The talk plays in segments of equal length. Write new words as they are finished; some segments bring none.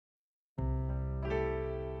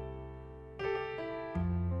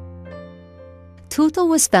Tutl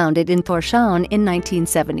was founded in Tórshavn in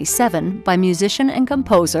 1977 by musician and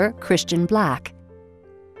composer Christian Black.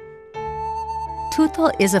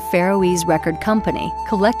 Tutl is a Faroese record company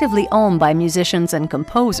collectively owned by musicians and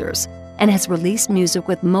composers and has released music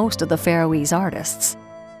with most of the Faroese artists.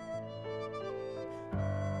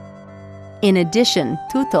 In addition,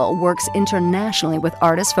 Tutl works internationally with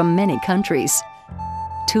artists from many countries.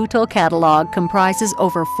 Tutl catalog comprises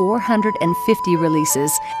over 450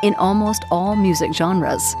 releases in almost all music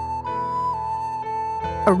genres.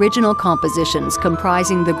 Original compositions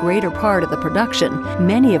comprising the greater part of the production,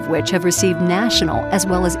 many of which have received national as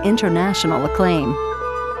well as international acclaim.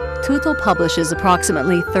 Tutl publishes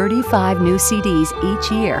approximately 35 new CDs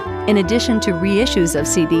each year, in addition to reissues of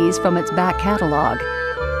CDs from its back catalog.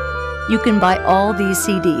 You can buy all these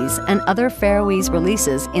CDs and other Faroese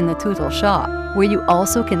releases in the Tutl shop, where you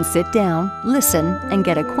also can sit down, listen, and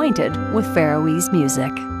get acquainted with Faroese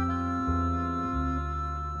music.